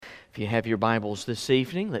If you have your Bibles this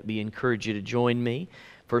evening, let me encourage you to join me.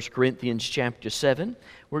 1 Corinthians chapter 7.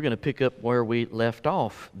 We're going to pick up where we left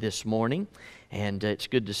off this morning. And it's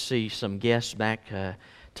good to see some guests back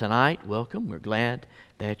tonight. Welcome. We're glad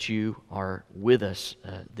that you are with us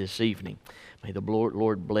this evening. May the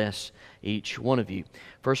Lord bless each one of you.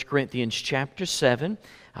 1 Corinthians chapter 7.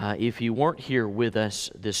 If you weren't here with us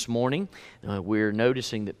this morning, we're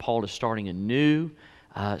noticing that Paul is starting a new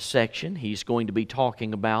section. He's going to be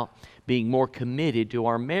talking about being more committed to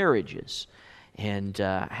our marriages and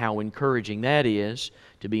how encouraging that is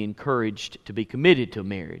to be encouraged to be committed to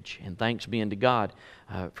marriage. And thanks be unto God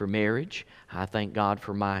for marriage. I thank God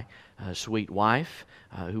for my sweet wife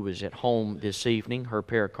who was at home this evening. Her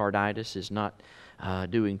pericarditis is not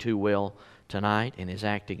doing too well tonight and is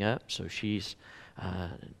acting up, so she's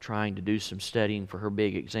trying to do some studying for her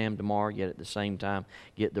big exam tomorrow, yet at the same time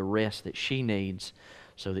get the rest that she needs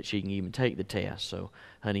so that she can even take the test. So,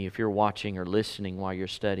 honey, if you're watching or listening while you're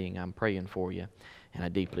studying, I'm praying for you, and I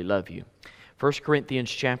deeply love you. 1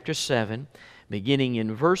 Corinthians chapter 7, beginning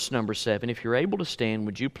in verse number 7. If you're able to stand,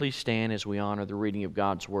 would you please stand as we honor the reading of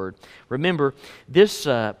God's Word? Remember, this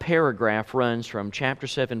paragraph runs from chapter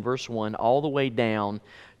 7, verse 1, all the way down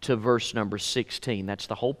to verse number 16. That's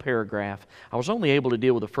the whole paragraph. I was only able to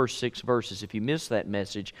deal with the first 6 verses. If you missed that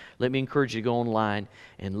message, let me encourage you to go online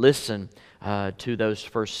and listen to those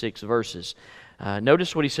first 6 verses.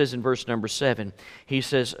 Notice what he says in verse number 7. He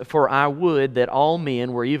says, "For I would that all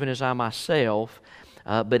men were even as I myself,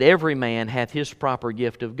 but every man hath his proper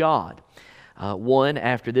gift of God, one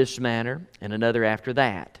after this manner, and another after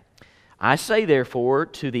that. I say therefore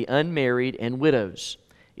to the unmarried and widows,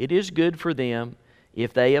 it is good for them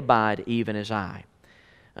if they abide even as I.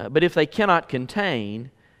 But if they cannot contain,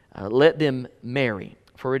 let them marry.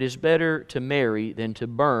 For it is better to marry than to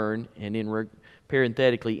burn," and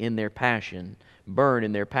parenthetically, in their passion. Burn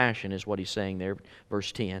in their passion is what he's saying there,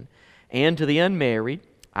 verse 10. "And to the unmarried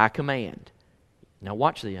I command." Now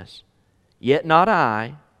watch this. "Yet not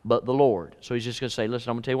I, but the Lord." So he's just going to say, listen,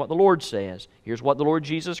 I'm going to tell you what the Lord says. Here's what the Lord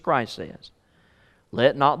Jesus Christ says.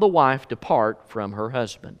 "Let not the wife depart from her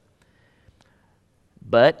husband.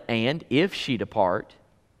 And if she depart,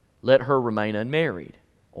 let her remain unmarried,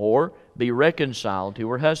 or be reconciled to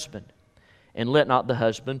her husband. And let not the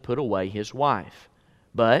husband put away his wife.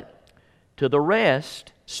 But to the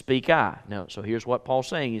rest speak I." Now, so here's what Paul's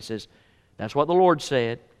saying. He says, that's what the Lord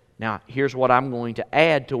said. Now, here's what I'm going to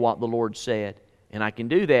add to what the Lord said. And I can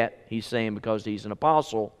do that, he's saying, because he's an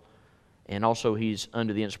apostle, and also he's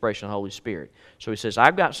under the inspiration of the Holy Spirit. So he says,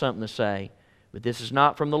 I've got something to say, but this is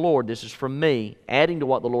not from the Lord, this is from me, adding to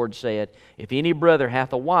what the Lord said. "If any brother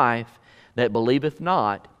hath a wife that believeth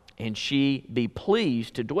not, and she be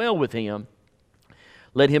pleased to dwell with him,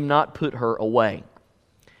 let him not put her away.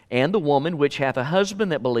 And the woman which hath a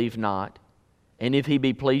husband that believe not, and if he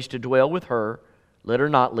be pleased to dwell with her, let her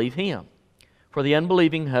not leave him. For the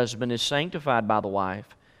unbelieving husband is sanctified by the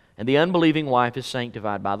wife, and the unbelieving wife is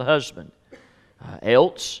sanctified by the husband.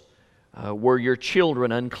 Else were your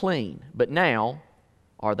children unclean, but now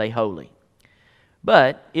are they holy.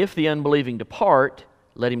 But if the unbelieving depart,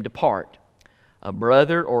 let him depart. A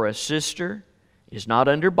brother or a sister is not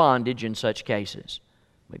under bondage in such cases,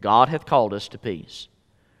 but God hath called us to peace.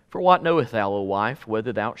 For what knowest thou, O wife,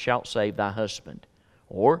 whether thou shalt save thy husband?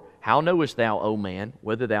 Or how knowest thou, O man,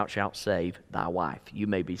 whether thou shalt save thy wife?" You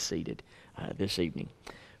may be seated this evening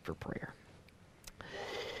for prayer.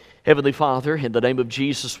 Heavenly Father, in the name of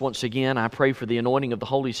Jesus, once again, I pray for the anointing of the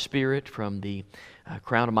Holy Spirit from the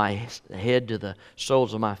crown of my head to the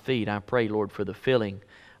soles of my feet. I pray, Lord, for the filling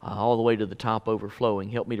all the way to the top, overflowing.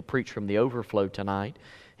 Help me to preach from the overflow tonight.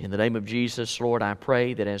 In the name of Jesus, Lord, I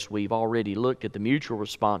pray that as we've already looked at the mutual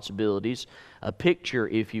responsibilities, a picture,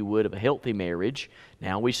 if you would, of a healthy marriage,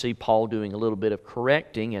 now we see Paul doing a little bit of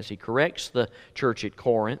correcting as he corrects the church at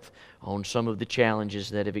Corinth on some of the challenges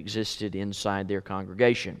that have existed inside their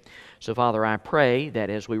congregation. So, Father, I pray that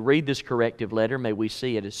as we read this corrective letter, may we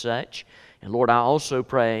see it as such. And, Lord, I also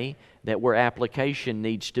pray that where application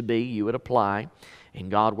needs to be, you would apply. And,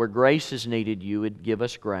 God, where grace is needed, you would give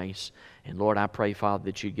us grace. And, Lord, I pray, Father,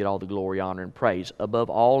 that you'd get all the glory, honor, and praise. Above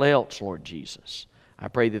all else, Lord Jesus, I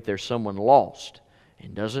pray that there's someone lost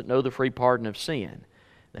and doesn't know the free pardon of sin,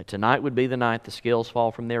 that tonight would be the night the scales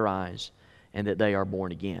fall from their eyes and that they are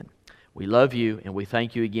born again. We love you and we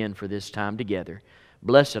thank you again for this time together.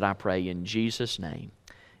 Bless it, I pray, in Jesus' name.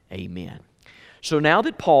 Amen. So now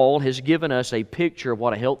that Paul has given us a picture of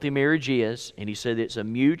what a healthy marriage is, and he said there's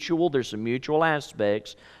some mutual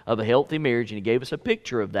aspects of a healthy marriage, and he gave us a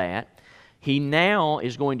picture of that, He now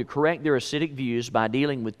is going to correct their acidic views by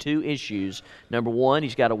dealing with two issues. Number one,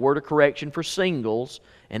 he's got a word of correction for singles.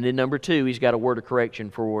 And then number two, he's got a word of correction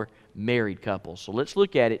for married couples. So let's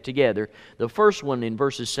look at it together. The first one in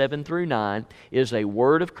verses 7 through 9 is a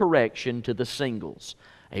word of correction to the singles.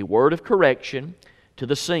 A word of correction to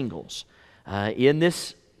the singles. In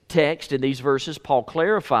this text, in these verses, Paul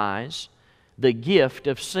clarifies the gift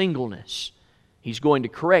of singleness. He's going to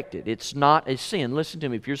correct it. It's not a sin. Listen to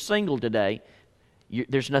me. If you're single today,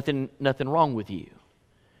 there's nothing wrong with you.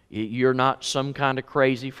 You're not some kind of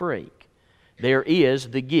crazy freak. There is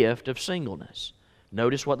the gift of singleness.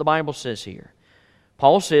 Notice what the Bible says here.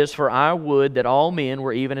 Paul says, "For I would that all men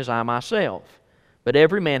were even as I myself. But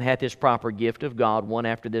every man hath his proper gift of God, one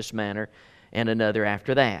after this manner, and another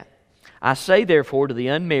after that. I say therefore to the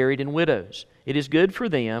unmarried and widows, it is good for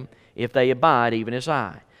them if they abide even as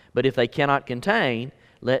I. But if they cannot contain,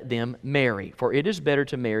 let them marry. For it is better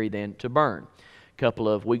to marry than to burn." A couple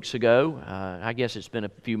of weeks ago, I guess it's been a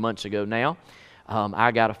few months ago now,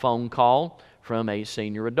 I got a phone call from a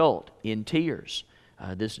senior adult in tears.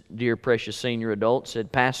 This dear precious senior adult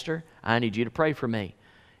said, "Pastor, I need you to pray for me."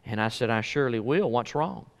 And I said, "I surely will. What's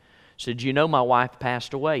wrong?" Said, "You know my wife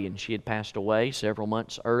passed away," and she had passed away several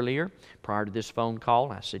months earlier prior to this phone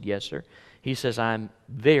call. I said, "Yes, sir." He says, "I'm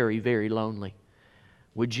very, very lonely.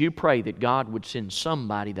 Would you pray that God would send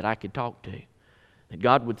somebody that I could talk to? That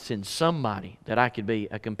God would send somebody that I could be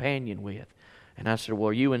a companion with?" And I said, "Well,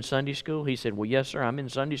 are you in Sunday school?" He said, "Well, yes, sir, I'm in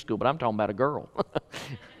Sunday school, but I'm talking about a girl."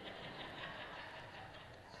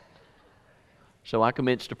 So I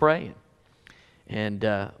commenced to praying. And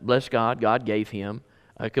bless God, God gave him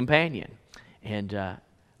a companion.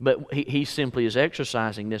 But he simply is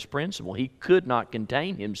exercising this principle. He could not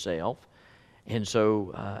contain himself. And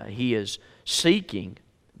so he is seeking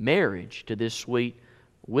marriage to this sweet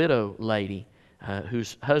widow lady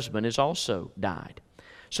whose husband has also died.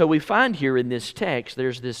 So we find here in this text,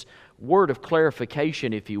 there's this word of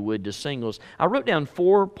clarification, if you would, to singles. I wrote down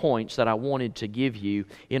 4 points that I wanted to give you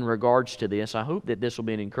in regards to this. I hope that this will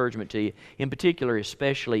be an encouragement to you, in particular,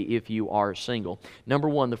 especially if you are single. Number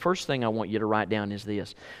one, the first thing I want you to write down is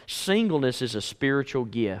this: singleness is a spiritual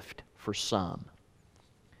gift for some.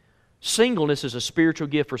 Singleness is a spiritual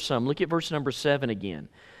gift for some. Look at verse number 7 again.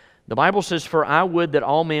 The Bible says, "For I would that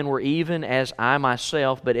all men were even as I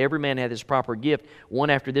myself, but every man hath his proper gift, one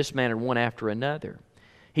after this manner, one after another."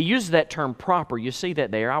 He uses that term proper. You see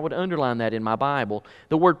that there. I would underline that in my Bible.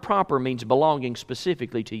 The word proper means belonging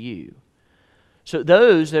specifically to you. So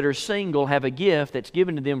those that are single have a gift that's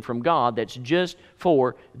given to them from God that's just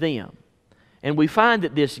for them. And we find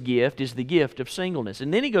that this gift is the gift of singleness.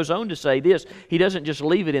 And then he goes on to say this. He doesn't just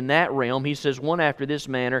leave it in that realm. He says one after this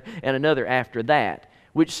manner and another after that,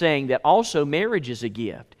 which saying that also marriage is a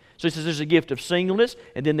gift. So he says there's a gift of singleness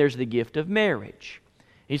and then there's the gift of marriage.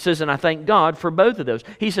 He says, and I thank God for both of those.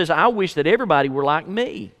 He says, I wish that everybody were like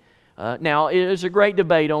me. Now, it is a great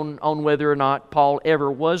debate on whether or not Paul ever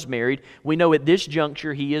was married. We know at this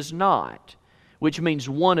juncture he is not, which means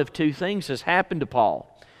one of two things has happened to Paul.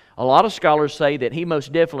 A lot of scholars say that he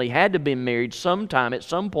most definitely had to have been married sometime at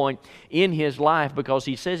some point in his life, because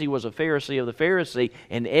he says he was a Pharisee of the Pharisee,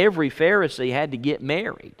 and every Pharisee had to get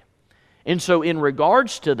married. And so in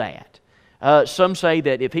regards to that, some say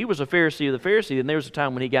that if he was a Pharisee of the Pharisee, then there was a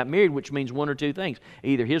time when he got married, which means one or two things.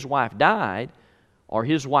 Either his wife died, or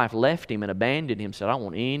his wife left him and abandoned him, said, I don't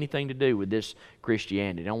want anything to do with this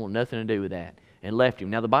Christianity. I don't want nothing to do with that, and left him.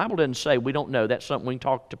 Now, the Bible doesn't say, we don't know. That's something we can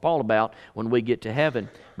talk to Paul about when we get to heaven.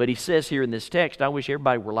 But he says here in this text, I wish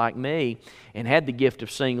everybody were like me and had the gift of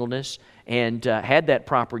singleness and had that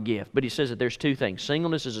proper gift. But he says that there's two things.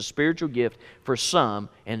 Singleness is a spiritual gift for some,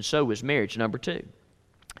 and so is marriage. Number two,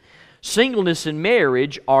 singleness and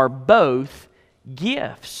marriage are both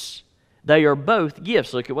gifts. They are both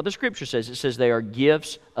gifts. Look at what the Scripture says. It says they are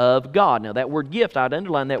gifts of God. Now, that word gift, I'd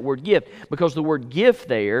underline that word gift, because the word gift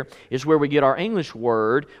there is where we get our English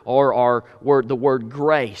word, or our word, the word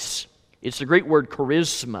grace. It's the Greek word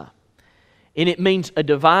charisma. And it means a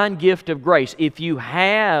divine gift of grace. If you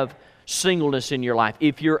have singleness in your life,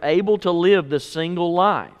 if you're able to live the single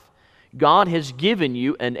life, God has given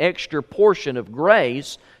you an extra portion of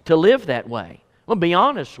grace to live that way. Well, be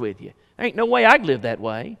honest with you. There ain't no way I'd live that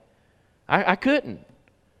way. I couldn't.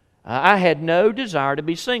 I had no desire to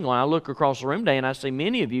be single. I look across the room today and I see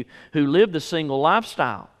many of you who live the single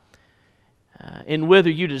lifestyle. And whether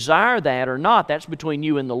you desire that or not, that's between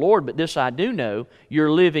you and the Lord. But this I do know, you're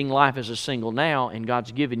living life as a single now, and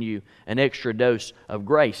God's given you an extra dose of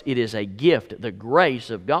grace. It is a gift, the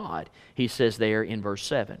grace of God, he says there in verse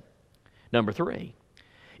 7. Number 3,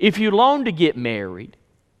 if you long to get married,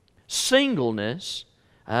 singleness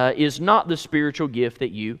is not the spiritual gift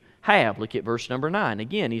that you have. Look at verse number 9.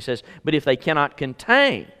 Again, he says, but if they cannot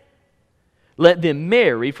contain, let them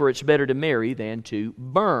marry, for it's better to marry than to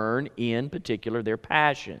burn, in particular, their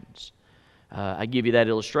passions. I give you that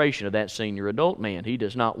illustration of that senior adult man. He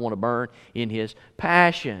does not want to burn in his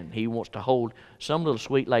passion. He wants to hold some little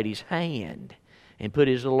sweet lady's hand and put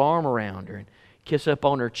his little arm around her and kiss up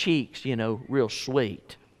on her cheeks, real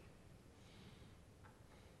sweet.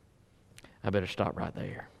 I better stop right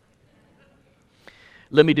there.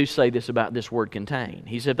 Let me do say this about this word contain.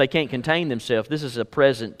 He said if they can't contain themselves, this is a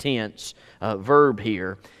present tense verb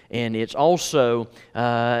here, and it's also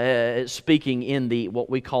speaking in the what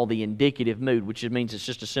we call the indicative mood, which means it's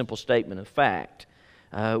just a simple statement of fact,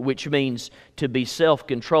 which means to be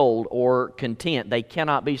self-controlled or content. They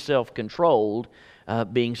cannot be self-controlled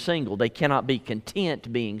being single. They cannot be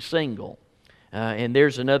content being single. And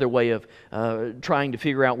there's another way of trying to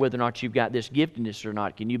figure out whether or not you've got this giftedness or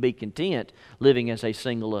not. Can you be content living as a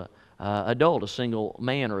single adult, a single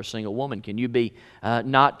man or a single woman? Can you be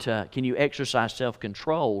can you exercise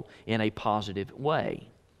self-control in a positive way?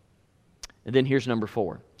 And then here's number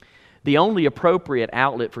 4. The only appropriate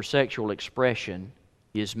outlet for sexual expression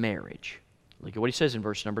is marriage. Look at what he says in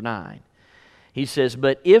verse number 9. He says,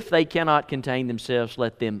 but if they cannot contain themselves,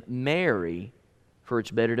 let them marry, for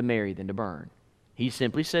it's better to marry than to burn. He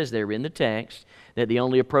simply says there in the text that the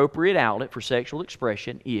only appropriate outlet for sexual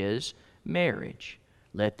expression is marriage.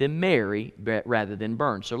 Let them marry rather than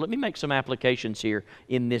burn. So let me make some applications here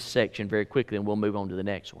in this section very quickly, and we'll move on to the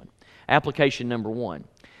next one. Application number 1.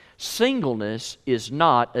 Singleness is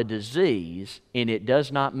not a disease, and it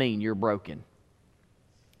does not mean you're broken.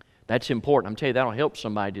 That's important. I'm telling you, that'll help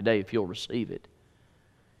somebody today if you'll receive it.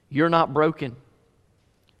 You're not broken.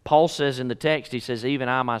 Paul says in the text, he says, even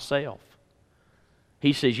I myself.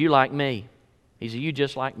 He says, you like me. He says, you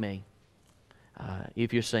just like me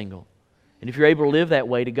if you're single. And if you're able to live that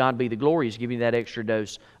way, to God be the glory. He's giving you that extra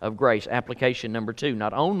dose of grace. Application number 2.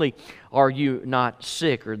 Not only are you not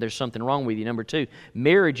sick or there's something wrong with you. Number 2,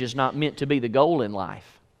 marriage is not meant to be the goal in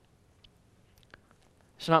life.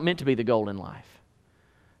 It's not meant to be the goal in life.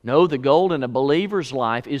 No, the goal in a believer's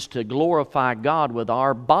life is to glorify God with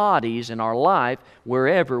our bodies and our life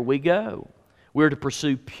wherever we go. We're to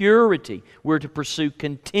pursue purity. We're to pursue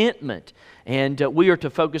contentment. And we are to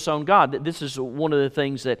focus on God. This is one of the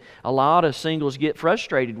things that a lot of singles get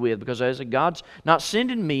frustrated with, because I say, God's not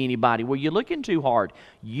sending me anybody. Well, you're looking too hard.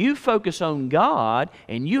 You focus on God,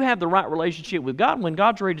 and you have the right relationship with God. When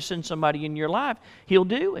God's ready to send somebody in your life, He'll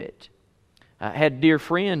do it. I had a dear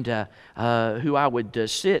friend who I would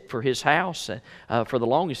sit for his house for the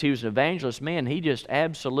longest. He was an evangelist. Man, he just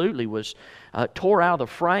absolutely was tore out of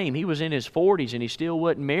the frame. He was in his 40s and he still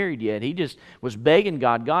wasn't married yet. He just was begging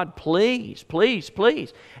God, God, please, please,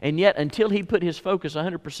 please. And yet until he put his focus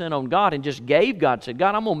 100% on God and just gave God, said,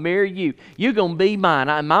 God, I'm going to marry you. You're going to be mine.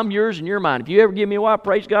 I'm yours and you're mine. If you ever give me a wife,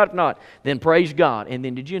 praise God. If not, then praise God. And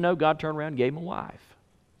then did you know God turned around and gave him a wife?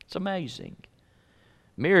 It's amazing.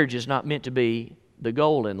 Marriage is not meant to be the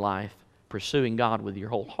goal in life. Pursuing God with your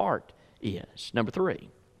whole heart is. Number 3.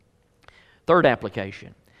 Third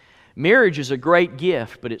application. Marriage is a great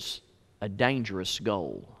gift, but it's a dangerous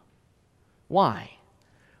goal. Why?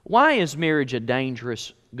 Why is marriage a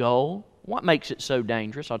dangerous goal? What makes it so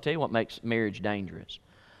dangerous? I'll tell you what makes marriage dangerous.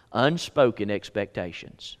 Unspoken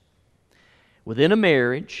expectations. Within a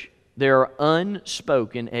marriage, there are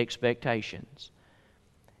unspoken expectations.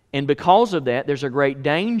 And because of that, there's a great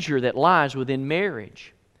danger that lies within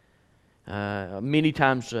marriage. Many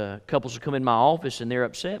times couples will come in my office and they're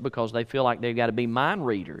upset because they feel like they've got to be mind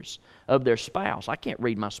readers of their spouse. I can't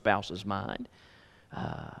read my spouse's mind.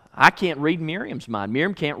 I can't read Miriam's mind.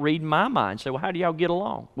 Miriam can't read my mind. So how do y'all get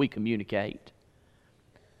along? We communicate.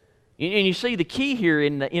 And you see, the key here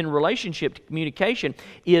in relationship to communication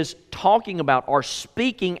is talking about or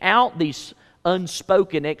speaking out these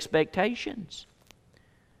unspoken expectations.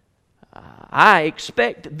 I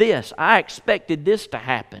expect this. I expected this to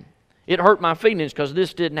happen. It hurt my feelings because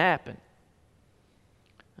this didn't happen.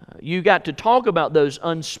 You got to talk about those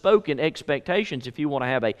unspoken expectations if you want to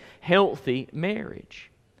have a healthy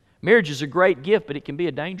marriage. Marriage is a great gift, but it can be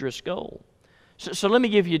a dangerous goal. So let me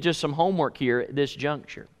give you just some homework here at this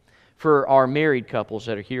juncture for our married couples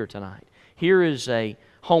that are here tonight. Here is a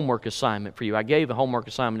homework assignment for you. I gave a homework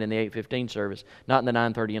assignment in the 8:15 service, not in the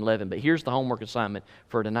 9:30 and 11, but here's the homework assignment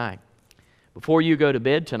for tonight. Before you go to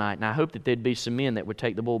bed tonight, and I hope that there'd be some men that would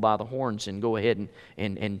take the bull by the horns and go ahead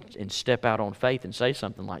and step out on faith and say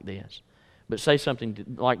something like this. But say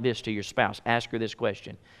something like this to your spouse. Ask her this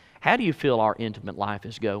question. How do you feel our intimate life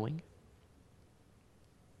is going?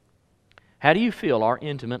 How do you feel our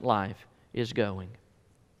intimate life is going?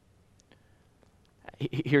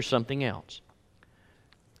 here's something else.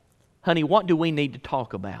 Honey, what do we need to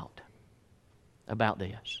talk about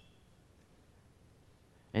this?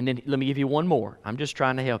 And then let me give you one more. I'm just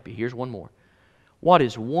trying to help you. Here's one more. What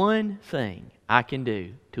is one thing I can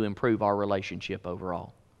do to improve our relationship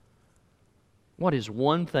overall? What is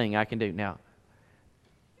one thing I can do? Now,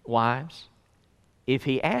 wives, if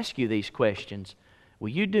he asks you these questions, will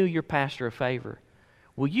you do your pastor a favor?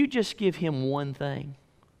 Will you just give him one thing?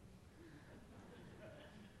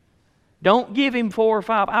 Don't give him 4 or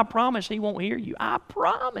 5. I promise he won't hear you. I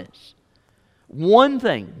promise. One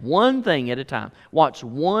thing at a time. What's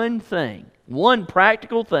one thing, one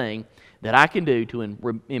practical thing that I can do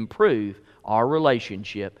to improve our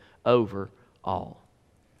relationship overall?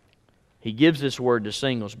 He gives this word to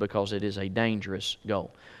singles because it is a dangerous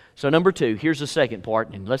goal. So number 2, here's the second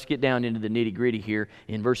part, and let's get down into the nitty-gritty here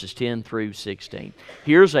in verses 10 through 16.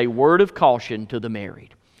 Here's a word of caution to the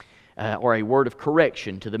married, or a word of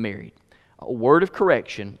correction to the married. A word of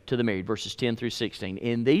correction to the married, verses 10 through 16.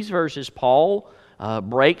 In these verses, Paul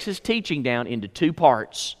breaks his teaching down into 2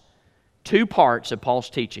 parts. 2 parts of Paul's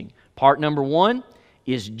teaching. Part number 1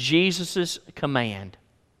 is Jesus' command.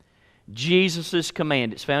 Jesus'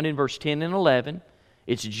 command. It's found in verse 10 and 11.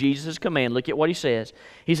 It's Jesus' command. Look at what he says.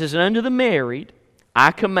 He says, "And unto the married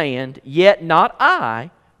I command, yet not I,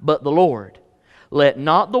 but the Lord. Let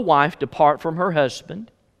not the wife depart from her husband,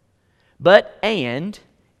 but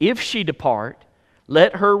if she depart,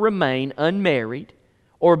 let her remain unmarried,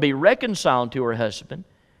 or be reconciled to her husband,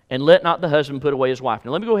 and let not the husband put away his wife."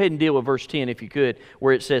 Now let me go ahead and deal with verse 10 if you could,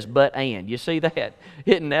 where it says, "but and." You see that?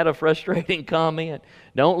 Isn't that a frustrating comment?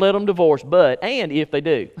 Don't let them divorce, but and if they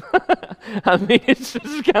do. I mean, it's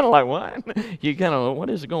kind of like, what? You kind of, what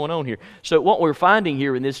is going on here? So what we're finding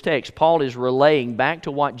here in this text, Paul is relaying back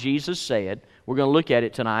to what Jesus said. We're going to look at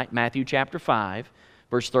it tonight, Matthew chapter 5.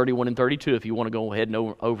 Verse 31 and 32, if you want to go ahead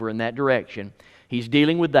and over in that direction. He's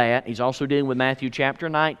dealing with that. He's also dealing with Matthew chapter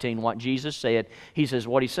 19, what Jesus said. He says,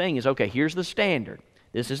 what he's saying is, okay, here's the standard.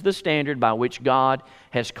 This is the standard by which God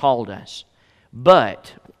has called us.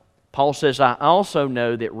 But, Paul says, I also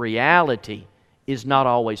know that reality is not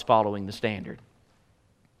always following the standard.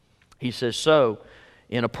 He says, so,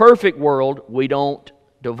 in a perfect world,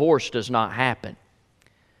 divorce does not happen.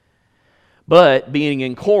 But being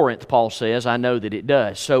in Corinth, Paul says, I know that it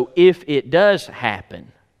does. So if it does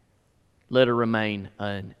happen, let her remain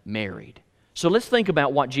unmarried. So let's think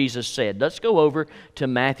about what Jesus said. Let's go over to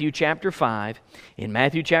Matthew chapter 5. In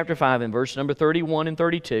Matthew chapter 5, in verse number 31 and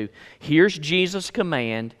 32, here's Jesus'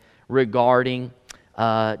 command regarding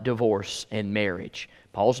divorce and marriage.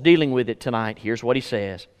 Paul's dealing with it tonight. Here's what he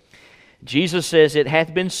says. Jesus says, "It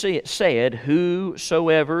hath been said,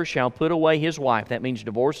 whosoever shall put away his wife," that means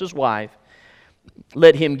divorce his wife,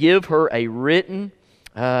 "let him give her a writing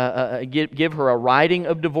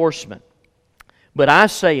of divorcement. But I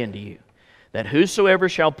say unto you, that whosoever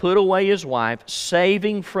shall put away his wife,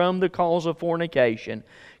 saving from the cause of fornication,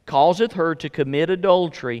 causeth her to commit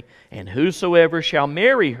adultery, and whosoever shall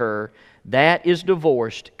marry her, that is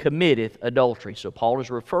divorced, committeth adultery." So Paul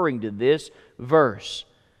is referring to this verse.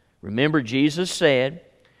 Remember, Jesus said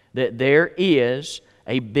that there is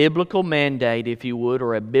a biblical mandate, if you would,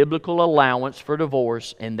 or a biblical allowance for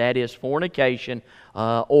divorce, and that is fornication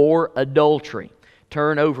or adultery.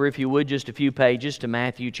 Turn over, if you would, just a few pages to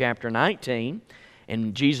Matthew chapter 19,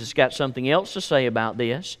 and Jesus got something else to say about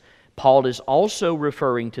this. Paul is also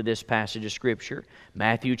referring to this passage of Scripture,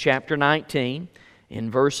 Matthew chapter 19, in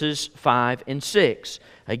verses 5 and 6.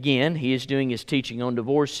 Again, he is doing his teaching on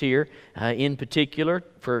divorce here. In particular,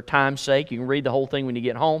 for time's sake, you can read the whole thing when you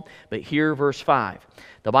get home, but here, verse 5.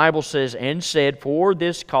 The Bible says, "And said, For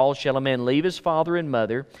this cause shall a man leave his father and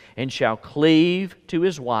mother, and shall cleave to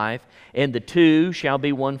his wife, and the two shall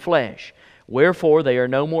be one flesh. Wherefore they are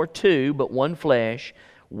no more two, but one flesh.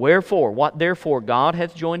 Wherefore, what therefore God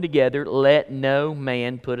hath joined together, let no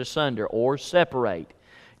man put asunder," or separate.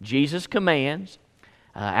 Jesus commands,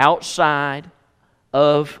 outside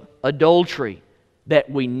of adultery, that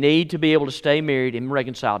we need to be able to stay married and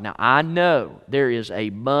reconciled. Now, I know there is a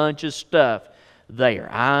bunch of stuff there.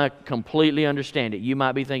 I completely understand it. You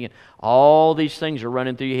might be thinking, all these things are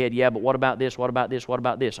running through your head. Yeah, but what about this? What about this? What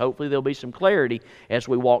about this? Hopefully there'll be some clarity as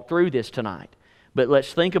we walk through this tonight. But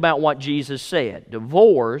let's think about what Jesus said.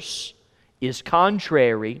 Divorce is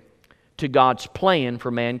contrary to God's plan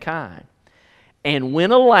for mankind. And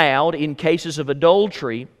when allowed in cases of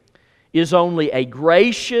adultery, is only a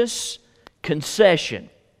gracious concession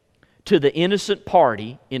to the innocent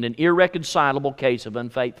party in an irreconcilable case of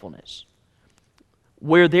unfaithfulness.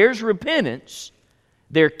 Where there's repentance,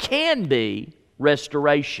 there can be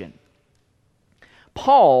restoration.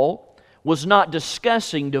 Paul was not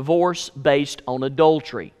discussing divorce based on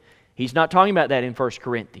adultery. He's not talking about that in 1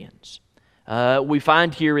 Corinthians. We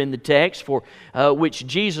find here in the text for which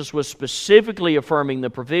Jesus was specifically affirming the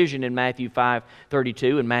provision in Matthew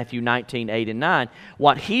 5:32 and Matthew 19:8 and 9.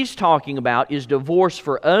 What he's talking about is divorce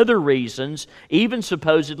for other reasons, even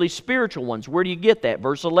supposedly spiritual ones. Where do you get that?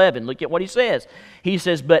 Verse 11, look at what he says. He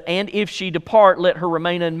says, "But and if she depart, let her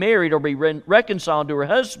remain unmarried or be reconciled to her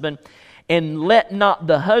husband, and let not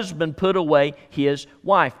the husband put away his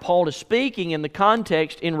wife." Paul is speaking in the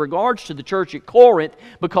context in regards to the church at Corinth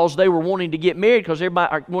because they were wanting to get married, because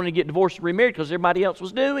everybody wanted to get divorced and remarried because everybody else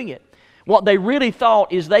was doing it. What they really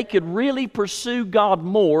thought is they could really pursue God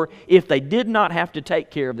more if they did not have to take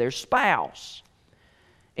care of their spouse.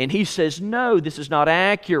 And he says, no, this is not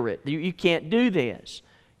accurate. You can't do this.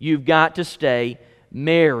 You've got to stay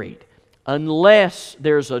married unless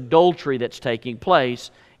there's adultery that's taking place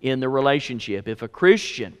in the relationship. If a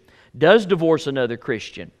Christian does divorce another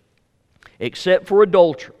Christian, except for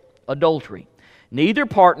adultery, neither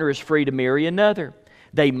partner is free to marry another.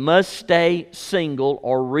 They must stay single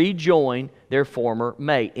or rejoin their former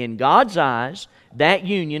mate. In God's eyes, that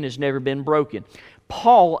union has never been broken.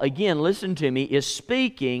 Paul, again, listen to me, is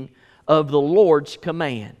speaking of the Lord's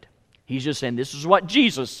command. He's just saying, this is what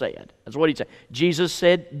Jesus said. That's what he said. Jesus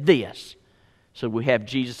said this. So we have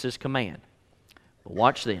Jesus' command. But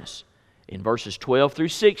watch this. In verses 12 through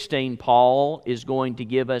 16, Paul is going to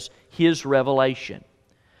give us his revelation.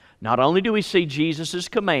 Not only do we see Jesus'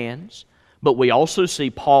 commands, but we also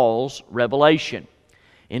see Paul's revelation.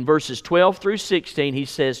 In verses 12 through 16, he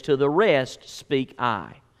says, "To the rest speak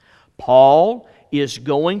I." Paul is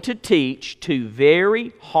going to teach two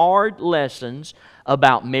very hard lessons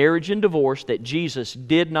about marriage and divorce that Jesus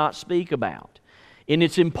did not speak about. And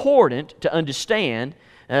it's important to understand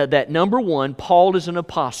that number one, Paul is an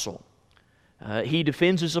apostle. He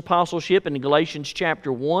defends his apostleship in Galatians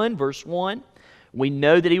chapter 1, verse 1. We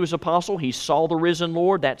know that he was an apostle. He saw the risen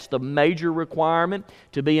Lord. That's the major requirement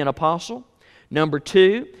to be an apostle. Number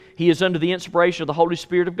two, he is under the inspiration of the Holy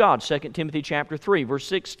Spirit of God, 2 Timothy chapter 3, verse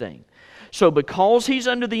 16. So because he's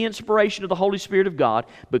under the inspiration of the Holy Spirit of God,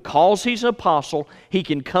 because he's an apostle, he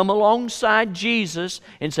can come alongside Jesus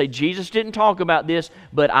and say, Jesus didn't talk about this,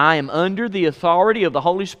 but I am under the authority of the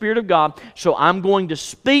Holy Spirit of God, so I'm going to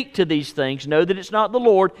speak to these things. Know that it's not the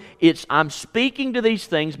Lord, I'm speaking to these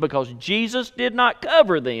things because Jesus did not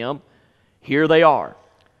cover them. Here they are.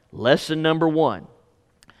 Lesson number one.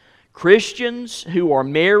 Christians who are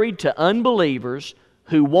married to unbelievers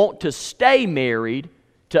who want to stay married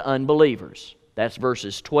to unbelievers. That's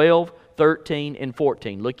verses 12, 13, and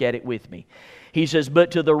 14. Look at it with me. He says,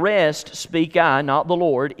 "But to the rest speak I, not the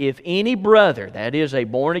Lord, if any brother," that is a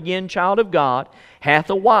born-again child of God, "hath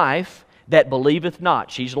a wife that believeth not,"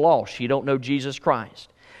 she's lost, she don't know Jesus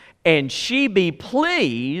Christ, "and she be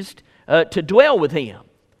pleased to dwell with him."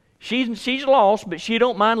 She's lost, but she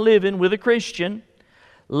don't mind living with a Christian.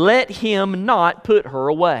 "Let him not put her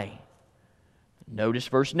away." Notice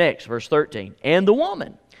verse 13. "And the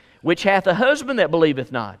woman, which hath a husband that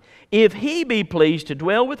believeth not, if he be pleased to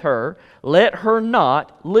dwell with her, let her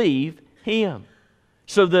not leave him."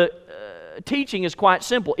 So the teaching is quite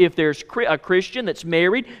simple. If there's a Christian that's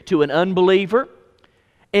married to an unbeliever,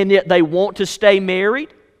 and yet they want to stay married,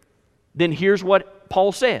 then here's what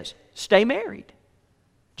Paul says. Stay married.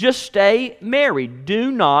 Just stay married.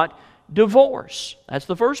 Do not divorce. That's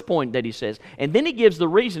the first point that he says. And then he gives the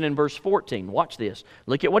reason in verse 14. Watch this.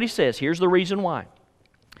 Look at what he says. Here's the reason why.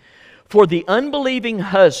 "For the unbelieving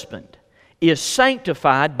husband is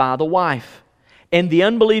sanctified by the wife, and the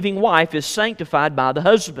unbelieving wife is sanctified by the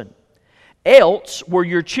husband. Else were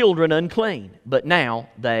your children unclean, but now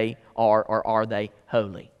they are," or are they,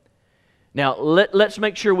 "holy." Now, let's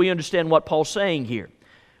make sure we understand what Paul's saying here.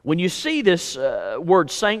 When you see this word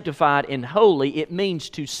sanctified and holy, it means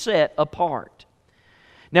to set apart.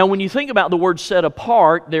 Now, when you think about the word set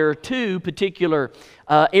apart, there are two particular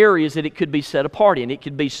areas that it could be set apart in. It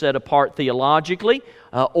could be set apart theologically,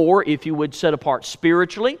 or if you would, set apart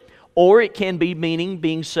spiritually, or it can be meaning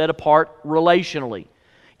being set apart relationally.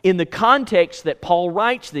 In the context that Paul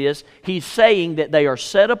writes this, he's saying that they are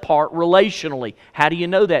set apart relationally. How do you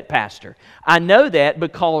know that, Pastor? I know that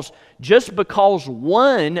because just because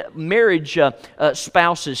one marriage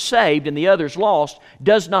spouse is saved and the other's lost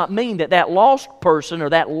does not mean that that lost person or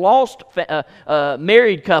that lost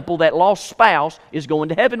married couple, that lost spouse, is going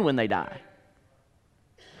to heaven when they die.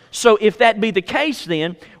 So if that be the case,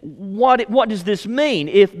 then what does this mean?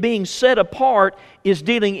 If being set apart is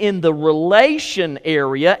dealing in the relation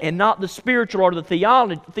area and not the spiritual or the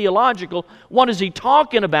theological, what is he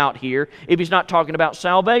talking about here if he's not talking about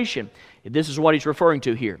salvation? This is what he's referring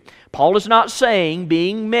to here. Paul is not saying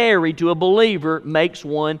being married to a believer makes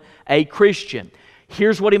one a Christian.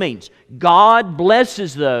 Here's what he means. God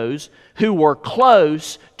blesses those who were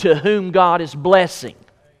close to whom God is blessing.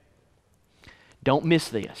 Don't miss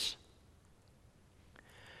this.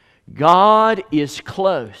 God is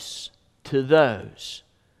close to those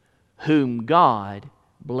whom God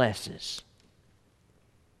blesses.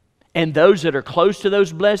 And those that are close to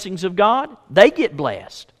those blessings of God, they get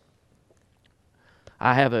blessed.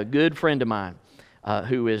 I have a good friend of mine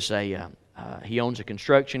who is he owns a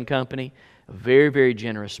construction company. A very, very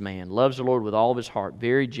generous man. Loves the Lord with all of his heart.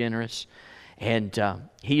 Very generous. And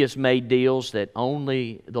he has made deals that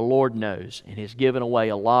only the Lord knows. And has given away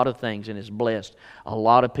a lot of things and has blessed a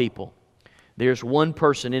lot of people. There's one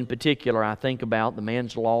person in particular I think about. The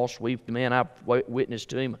man's lost. I've witnessed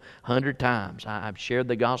to him 100 times. I've shared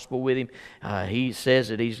the gospel with him. He says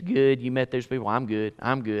that he's good. You met those people. I'm good.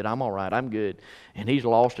 I'm all right. I'm good. And he's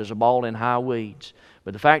lost as a ball in high weeds.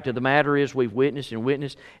 But the fact of the matter is we've witnessed,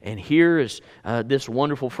 and here is this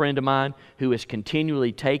wonderful friend of mine who has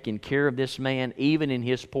continually taken care of this man, even in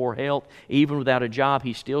his poor health, even without a job.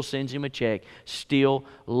 He still sends him a check, still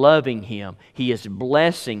loving him. He is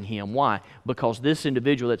blessing him. Why? Because this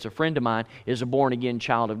individual that's a friend of mine is a born-again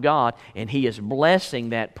child of God, and he is blessing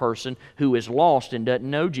that person who is lost and doesn't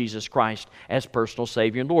know Jesus Christ as personal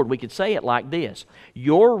Savior and Lord. We could say it like this.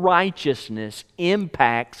 Your righteousness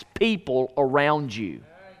impacts people around you.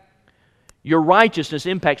 Your righteousness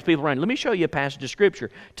impacts people around you. Let me show you a passage of Scripture.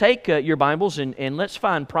 Take your Bibles and let's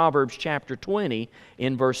find Proverbs chapter 20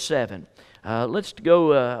 in verse 7. Let's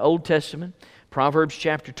go Old Testament, Proverbs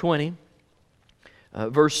chapter 20,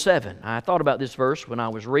 verse 7. I thought about this verse when I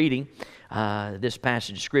was reading this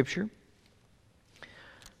passage of Scripture.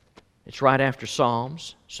 It's right after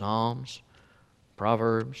Psalms,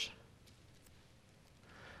 Proverbs.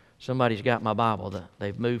 Somebody's got my Bible.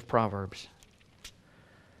 They've moved Proverbs.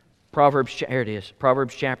 Here it is.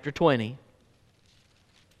 Proverbs chapter 20.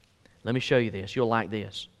 Let me show you this. You'll like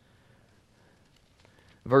this.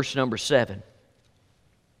 Verse number 7.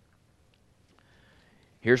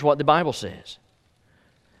 Here's what the Bible says.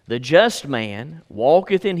 The just man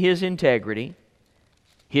walketh in his integrity.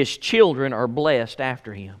 His children are blessed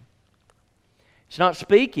after him. It's not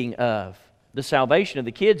speaking of the salvation of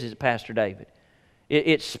the kids, is it, Pastor David?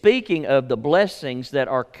 It's speaking of the blessings that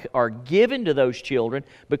are given to those children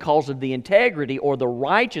because of the integrity or the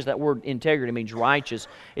righteous. That word integrity means righteous.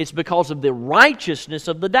 It's because of the righteousness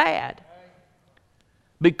of the dad.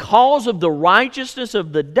 Because of the righteousness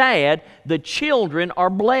of the dad, the children are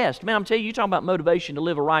blessed. Man, I'm telling you, you're talking about motivation to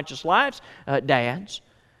live a righteous life, dads,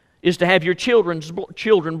 is to have your children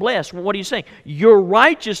blessed. Well, what are you saying? Your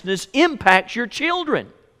righteousness impacts your children,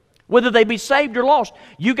 whether they be saved or lost.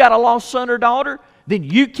 You got a lost son or daughter? Then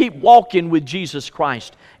you keep walking with Jesus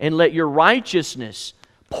Christ and let your righteousness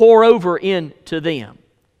pour over into them.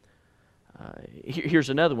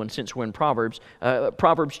 Here's another one since we're in Proverbs.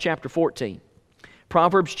 Proverbs chapter 14.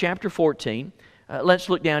 Proverbs chapter 14. Let's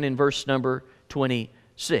look down in verse number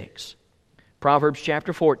 26. Proverbs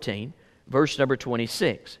chapter 14, verse number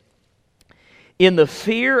 26. In the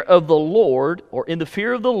fear of the Lord,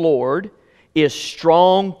 is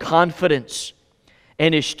strong confidence,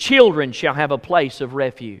 and his children shall have a place of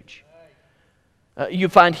refuge. You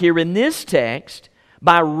find here in this text,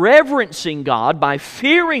 by reverencing God, by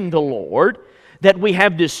fearing the Lord, that we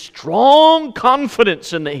have this strong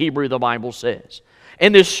confidence in the Hebrew, the Bible says.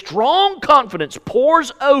 And this strong confidence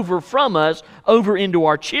pours over from us over into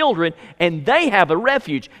our children, and they have a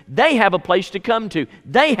refuge. They have a place to come to.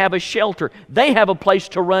 They have a shelter. They have a place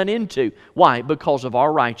to run into. Why? Because of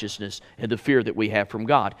our righteousness and the fear that we have from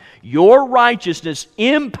God. Your righteousness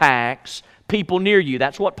impacts people near you.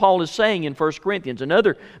 That's what Paul is saying in 1 Corinthians.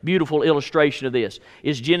 Another beautiful illustration of this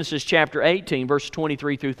is Genesis chapter 18, verses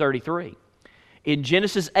 23 through 33. In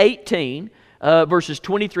Genesis 18, verses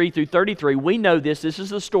 23 through 33, we know this. This is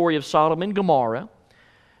the story of Sodom and Gomorrah.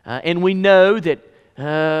 And we know that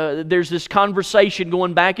there's this conversation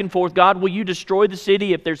going back and forth. God, will you destroy the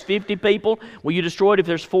city if there's 50 people? Will you destroy it if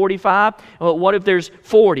there's 45? What if there's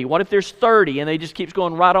 40? What if there's 30? And they just keeps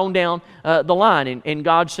going right on down the line. And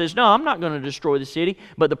God says, no, I'm not going to destroy the city.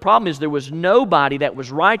 But the problem is there was nobody that was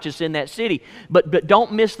righteous in that city. But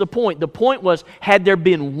don't miss the point. The point was, had there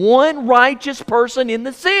been one righteous person in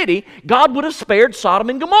the city, God would have spared Sodom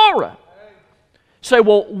and Gomorrah. Say,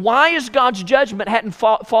 well, why is God's judgment hadn't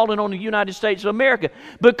fallen on the United States of America?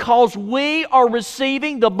 Because we are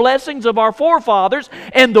receiving the blessings of our forefathers,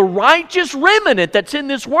 and the righteous remnant that's in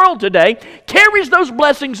this world today carries those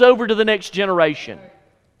blessings over to the next generation.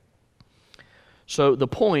 So the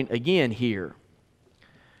point again here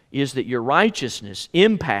is that your righteousness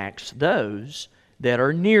impacts those that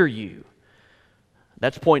are near you.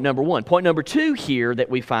 That's point number one. Point number two here that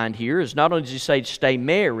we find here is not only does he say stay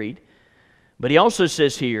married, but he also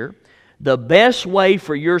says here, the best way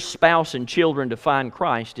for your spouse and children to find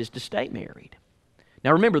Christ is to stay married.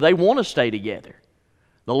 Now remember, they want to stay together.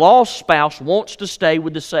 The lost spouse wants to stay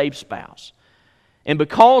with the saved spouse. And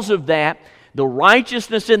because of that, the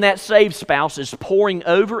righteousness in that saved spouse is pouring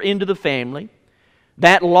over into the family.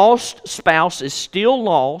 That lost spouse is still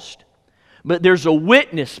lost, but there's a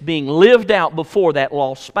witness being lived out before that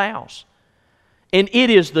lost spouse. And it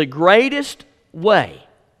is the greatest way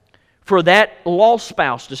for that lost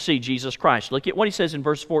spouse to see Jesus Christ. Look at what he says in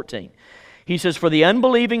verse 14. He says, for the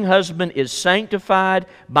unbelieving husband is sanctified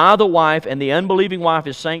by the wife, and the unbelieving wife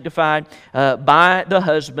is sanctified by the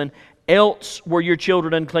husband. Else were your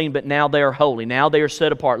children unclean, but now they are holy. Now they are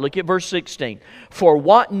set apart. Look at verse 16. For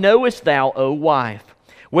what knowest thou, O wife,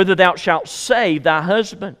 whether thou shalt save thy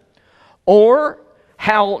husband? Or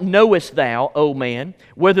how knowest thou, O man,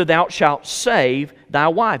 whether thou shalt save thy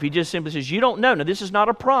wife? He just simply says, you don't know. Now this is not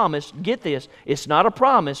a promise. Get this. It's not a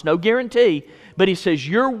promise, no guarantee. But he says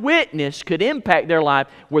your witness could impact their life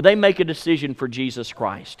where they make a decision for Jesus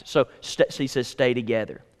Christ. So he says stay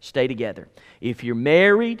together. Stay together. If you're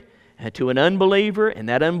married to an unbeliever and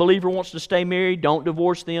that unbeliever wants to stay married, don't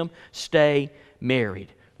divorce them. Stay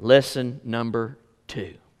married. Lesson number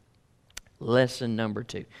 2. Lesson number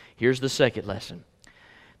 2. Here's the second lesson.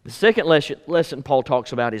 The second lesson Paul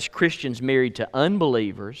talks about is Christians married to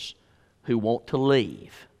unbelievers who want to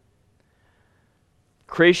leave.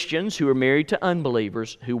 Christians who are married to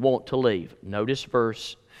unbelievers who want to leave. Notice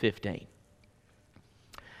verse 15.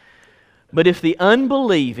 But if the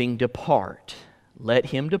unbelieving depart, let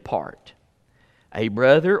him depart. A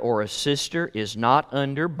brother or a sister is not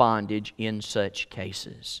under bondage in such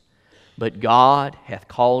cases, but God hath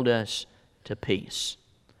called us to peace.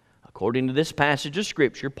 According to this passage of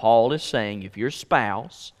Scripture, Paul is saying if your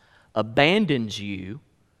spouse abandons you,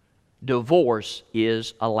 divorce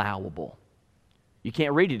is allowable. You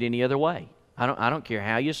can't read it any other way. I don't care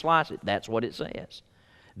how you slice it. That's what it says.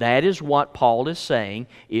 That is what Paul is saying.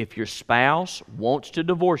 If your spouse wants to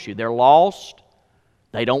divorce you, they're lost,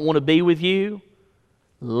 they don't want to be with you,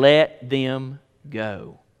 let them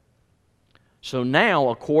go. So now,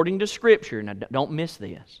 according to Scripture, now don't miss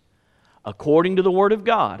this, according to the Word of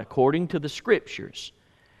God, according to the Scriptures,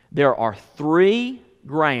 there are 3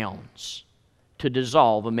 grounds to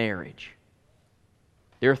dissolve a marriage.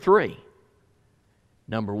 There are 3.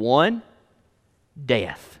 Number 1,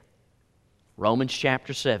 death. Romans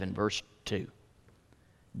chapter 7, verse 2.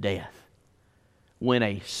 Death. When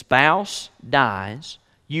a spouse dies,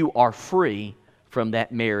 you are free from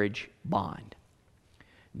that marriage bond.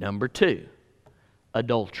 Number 2,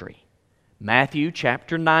 adultery. Matthew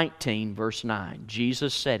chapter 19, verse 9.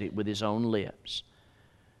 Jesus said it with His own lips.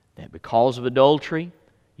 That because of adultery,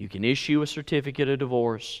 you can issue a certificate of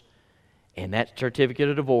divorce, and that certificate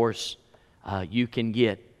of divorce, you can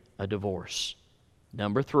get a divorce.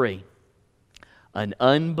 Number 3, an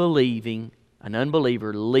unbeliever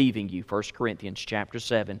leaving you. 1 Corinthians chapter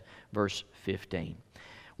 7, verse 15.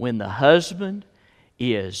 When the husband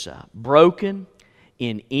is broken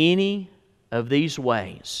in any of these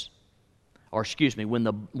ways, when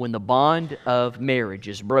the bond of marriage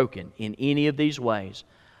is broken in any of these ways,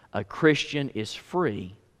 a Christian is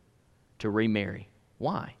free to remarry.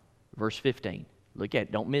 Why? Verse 15. Look at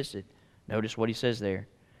it. Don't miss it. Notice what he says there.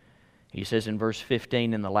 He says in verse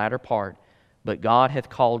 15 in the latter part, but God hath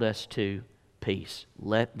called us to peace.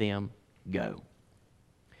 Let them go.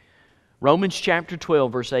 Romans chapter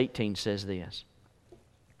 12, verse 18 says this.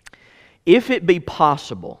 If it be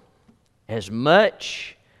possible, as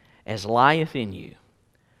much as lieth in you,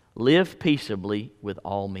 live peaceably with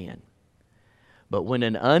all men. But when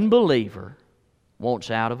an unbeliever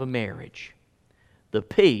wants out of a marriage, the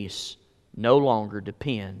peace no longer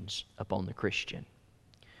depends upon the Christian.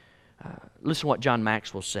 Listen to what John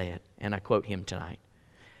Maxwell said, and I quote him tonight.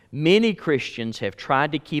 Many Christians have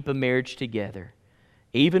tried to keep a marriage together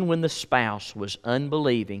even when the spouse was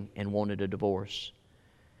unbelieving and wanted a divorce.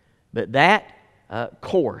 But that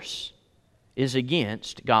course is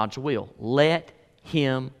against God's will. Let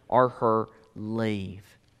him or her leave.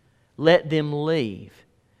 Let them leave.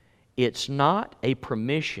 It's not a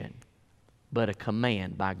permission, but a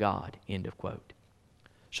command by God. End of quote.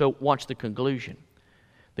 So what's the conclusion?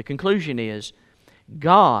 The conclusion is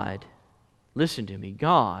God, listen to me,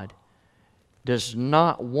 God does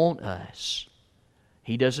not want us.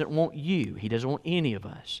 He doesn't want you. He doesn't want any of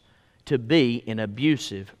us to be in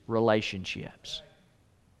abusive relationships.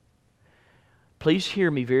 Please hear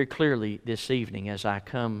me very clearly this evening as I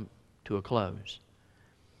come to a close.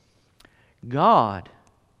 God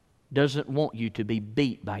doesn't want you to be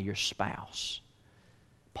beat by your spouse.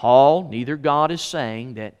 Paul, neither God is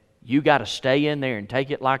saying that you got to stay in there and take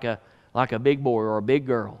it like a big boy or a big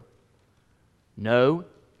girl. No,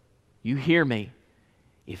 you hear me.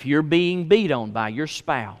 If you're being beat on by your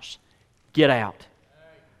spouse, get out.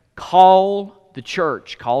 Call the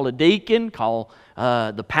church. Call a deacon. Call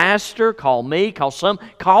the pastor. Call me.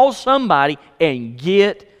 Call somebody and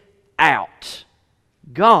get out.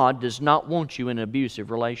 God does not want you in an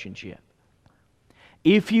abusive relationship.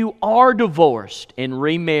 If you are divorced and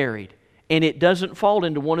remarried, and it doesn't fall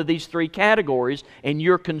into one of these three categories, and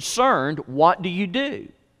you're concerned, what do you do?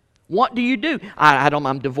 What do you do?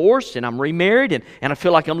 I'm divorced and I'm remarried and I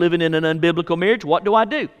feel like I'm living in an unbiblical marriage. What do I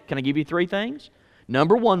do? Can I give you three things?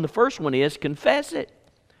 Number one, the first one is confess it.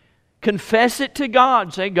 Confess it to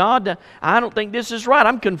God. Say, God, I don't think this is right.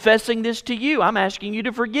 I'm confessing this to you. I'm asking you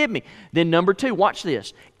to forgive me. Then number two, watch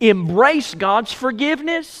this. Embrace God's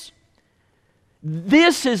forgiveness.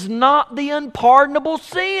 This is not the unpardonable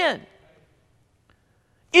sin.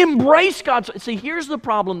 Embrace God's... See, here's the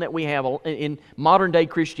problem that we have in modern-day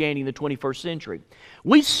Christianity in the 21st century.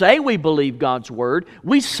 We say we believe God's Word.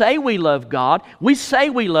 We say we love God. We say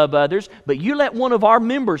we love others. But you let one of our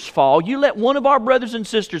members fall. You let one of our brothers and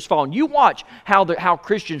sisters fall. And you watch how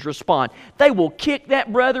Christians respond. They will kick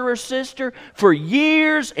that brother or sister for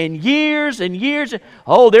years and years and years.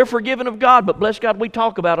 Oh, they're forgiven of God, but bless God, we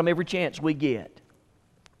talk about them every chance we get.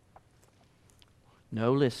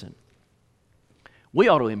 No, listen. We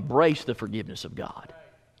ought to embrace the forgiveness of God.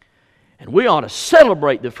 And we ought to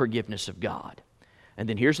celebrate the forgiveness of God. And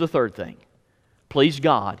then here's the third thing. Please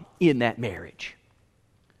God in that marriage.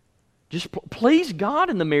 Just please God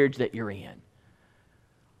in the marriage that you're in.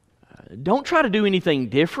 Don't try to do anything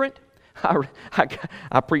different.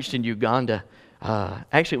 I preached in Uganda.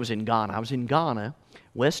 Actually, it was in Ghana. I was in Ghana,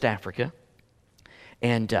 West Africa.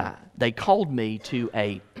 And they called me to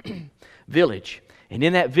a village. And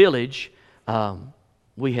in that village...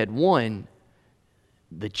 we had won.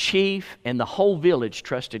 The chief and the whole village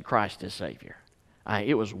trusted Christ as Savior.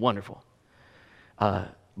 It was wonderful.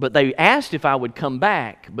 But they asked if I would come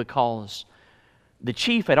back because the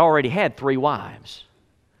chief had already had 3 wives.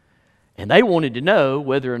 And they wanted to know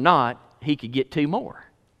whether or not he could get 2 more.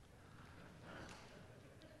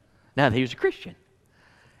 Now, he was a Christian.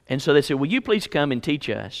 And so they said, will you please come and teach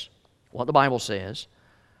us what the Bible says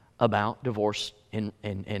about divorce and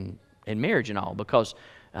marriage and all, because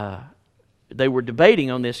they were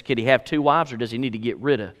debating on this. Could he have 2 wives, or does he need to get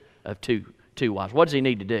rid of two wives? What does he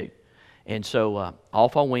need to do? And so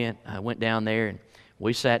off I went. I went down there and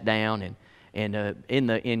we sat down. And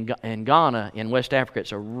in Ghana, in West Africa,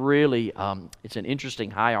 it's a really it's an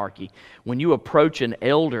interesting hierarchy. When you approach an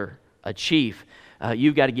elder, a chief,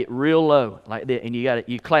 you've got to get real low like that, and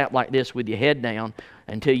you clap like this with your head down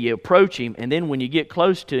until you approach him, and then when you get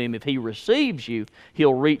close to him, if he receives you,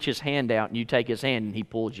 he'll reach his hand out, and you take his hand, and he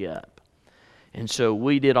pulls you up. And so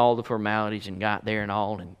we did all the formalities and got there and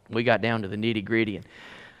all, and we got down to the nitty-gritty, and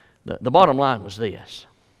the bottom line was this.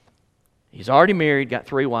 He's already married, got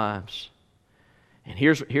 3 wives, and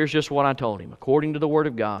here's just what I told him. According to the Word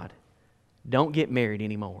of God, don't get married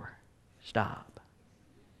anymore. Stop.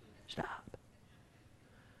 Stop.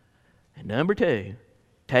 And number 2,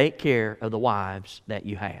 take care of the wives that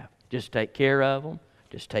you have. Just take care of them.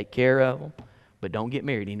 Just take care of them. But don't get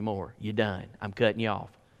married anymore. You're done. I'm cutting you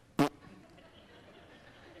off.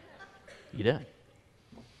 You're done.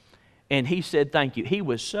 And he said thank you. He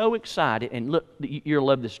was so excited. And look, you'll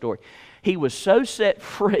love this story. He was so set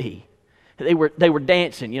free. They were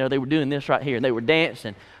dancing. They were doing this right here. And they were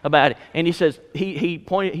dancing about it. And he says, he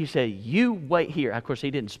pointed, he said, you wait here. Of course, he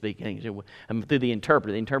didn't speak English. Through the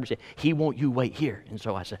interpreter. The interpreter said, he want you wait here. And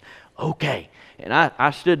so I said, okay. And I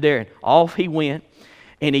stood there and off he went.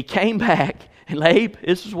 And he came back. And Labe,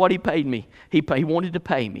 this is what he paid me. He wanted to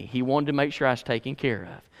pay me. He wanted to make sure I was taken care of.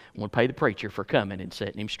 I want to pay the preacher for coming and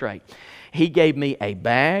setting him straight. He gave me a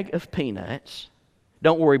bag of peanuts.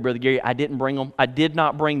 Don't worry, Brother Gary, I did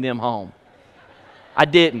not bring them home. I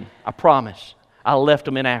didn't. I promise. I left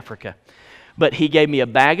them in Africa. But he gave me a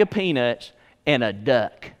bag of peanuts and a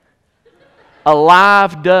duck. A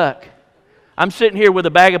live duck. I'm sitting here with a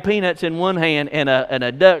bag of peanuts in one hand and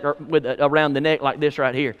a duck around the neck like this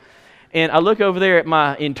right here. And I look over there at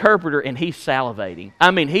my interpreter and he's salivating.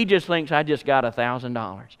 I mean, he just thinks I just got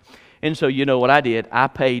 $1,000. And so you know what I did? I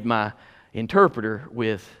paid my interpreter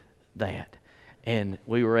with that. And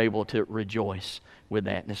we were able to rejoice with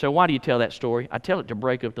that. And so why do you tell that story? I tell it to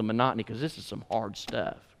break up the monotony because this is some hard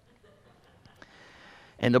stuff.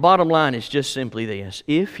 And the bottom line is just simply this.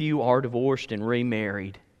 If you are divorced and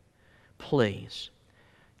remarried, please,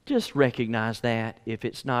 just recognize that. If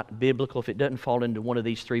it's not biblical, if it doesn't fall into one of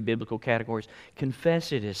these three biblical categories,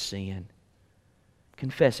 confess it as sin.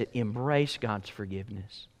 Confess it. Embrace God's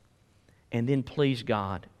forgiveness. And then please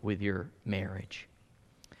God with your marriage.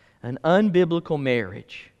 An unbiblical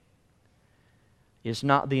marriage is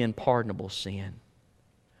not the unpardonable sin.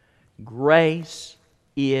 Grace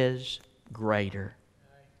is greater.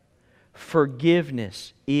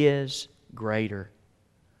 Forgiveness is greater.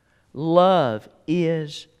 Love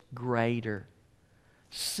is greater.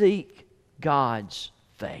 Seek God's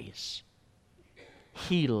face.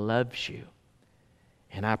 He loves you.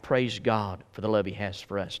 And I praise God for the love He has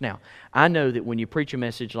for us. Now, I know that when you preach a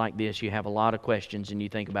message like this, you have a lot of questions and you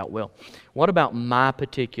think about, well, what about my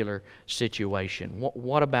particular situation?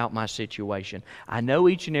 What about my situation? I know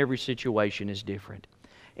each and every situation is different.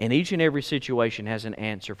 And each and every situation has an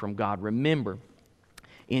answer from God. Remember,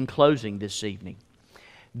 in closing this evening,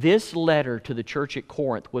 this letter to the church at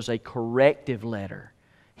Corinth was a corrective letter.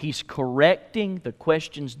 He's correcting the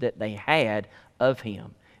questions that they had of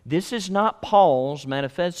him. This is not Paul's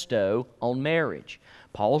manifesto on marriage.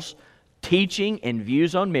 Paul's teaching and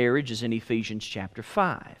views on marriage is in Ephesians chapter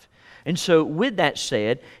 5. And so with that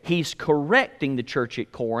said, he's correcting the church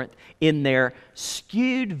at Corinth in their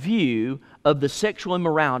skewed view of the sexual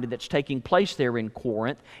immorality that's taking place there in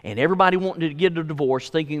Corinth, and everybody wanting to get a divorce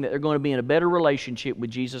thinking that they're going to be in a better relationship with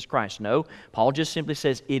Jesus Christ. No, Paul just simply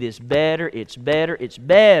says it's better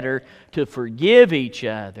to forgive each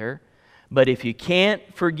other. But if you can't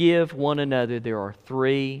forgive one another, there are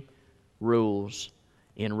three rules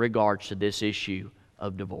in regards to this issue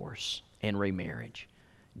of divorce and remarriage: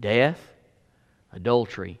 death,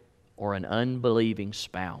 adultery, or an unbelieving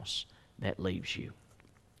spouse that leaves you.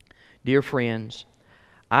 Dear friends,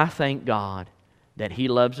 I thank God that He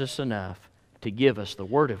loves us enough to give us the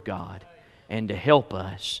Word of God and to help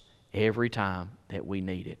us every time that we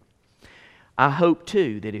need it. I hope,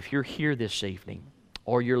 too, that if you're here this evening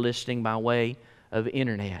or you're listening by way of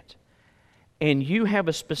internet and you have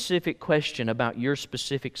a specific question about your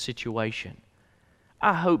specific situation,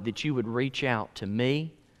 I hope that you would reach out to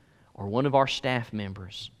me or one of our staff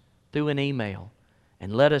members through an email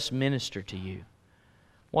and let us minister to you.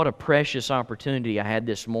 What a precious opportunity I had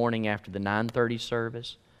this morning after the 9:30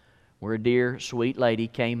 service, where a dear, sweet lady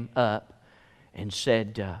came up and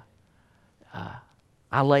said,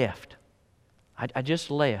 I left. I just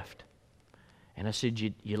left. And I said,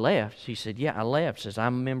 you left? She said, yeah, I left. She says,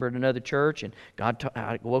 I'm a member of another church, and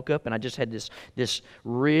I woke up and I just had this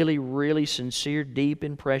really, really sincere, deep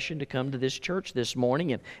impression to come to this church this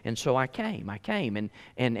morning, and so I came,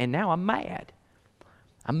 and now I'm mad.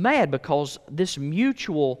 I'm mad because this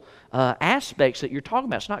mutual aspects that you're talking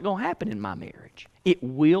about, it's not going to happen in my marriage. It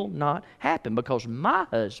will not happen because my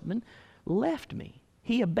husband left me.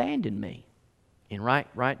 He abandoned me. And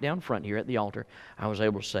right down front here at the altar, I was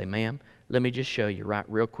able to say, ma'am, let me just show you right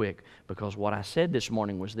real quick, because what I said this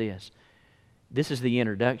morning was this. This is the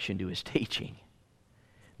introduction to his teaching.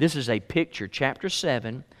 This is a picture. Chapter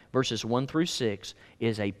 7, verses 1 through 6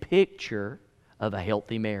 is a picture of a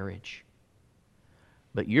healthy marriage.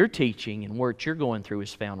 But your teaching and what you're going through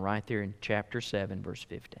is found right there in chapter 7, verse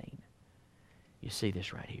 15. You see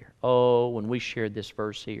this right here. Oh, when we shared this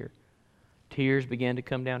verse here, tears began to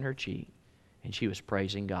come down her cheek, and she was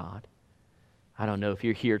praising God. I don't know if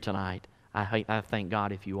you're here tonight. I thank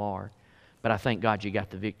God if you are. But I thank God you got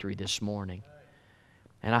the victory this morning.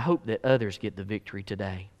 And I hope that others get the victory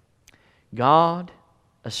today. God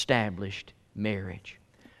established marriage.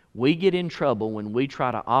 We get in trouble when we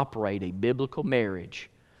try to operate a biblical marriage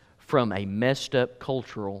from a messed up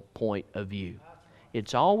cultural point of view.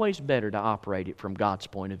 It's always better to operate it from God's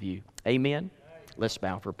point of view. Amen? Let's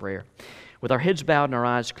bow for prayer. With our heads bowed and our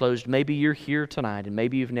eyes closed, maybe you're here tonight and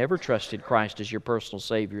maybe you've never trusted Christ as your personal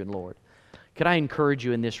Savior and Lord. Could I encourage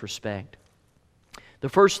you in this respect? The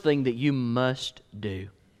first thing that you must do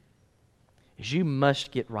is you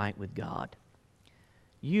must get right with God.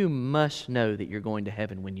 You must know that you're going to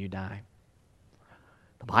heaven when you die.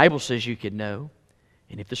 The Bible says you can know.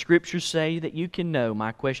 And if the Scriptures say that you can know,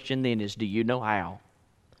 my question then is, do you know how?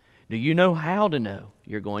 Do you know how to know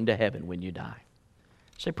you're going to heaven when you die?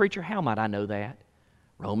 Say, preacher, how might I know that?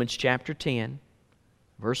 Romans chapter 10,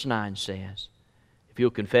 verse 9 says, if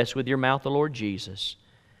you'll confess with your mouth the Lord Jesus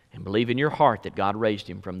and believe in your heart that God raised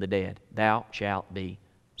Him from the dead, thou shalt be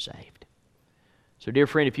saved. So, dear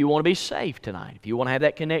friend, if you want to be saved tonight, if you want to have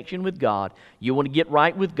that connection with God, you want to get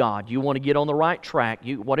right with God, you want to get on the right track,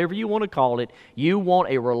 whatever you want to call it, you want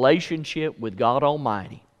a relationship with God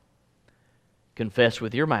Almighty, confess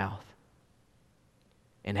with your mouth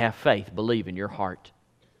and have faith, believe in your heart.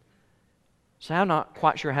 So I'm not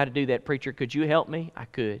quite sure how to do that, preacher. Could you help me? I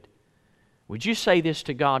could. Would you say this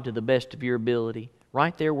to God to the best of your ability?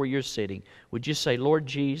 Right there where you're sitting. Would you say, Lord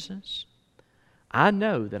Jesus, I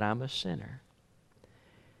know that I'm a sinner.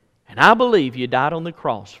 And I believe you died on the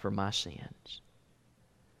cross for my sins.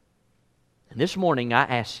 And this morning I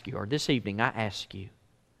ask you, or this evening I ask you,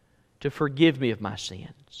 to forgive me of my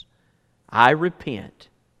sins. I repent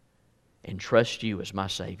and trust you as my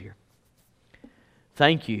Savior.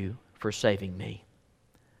 Thank you for saving me.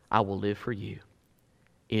 I will live for you.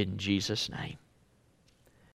 In Jesus' name.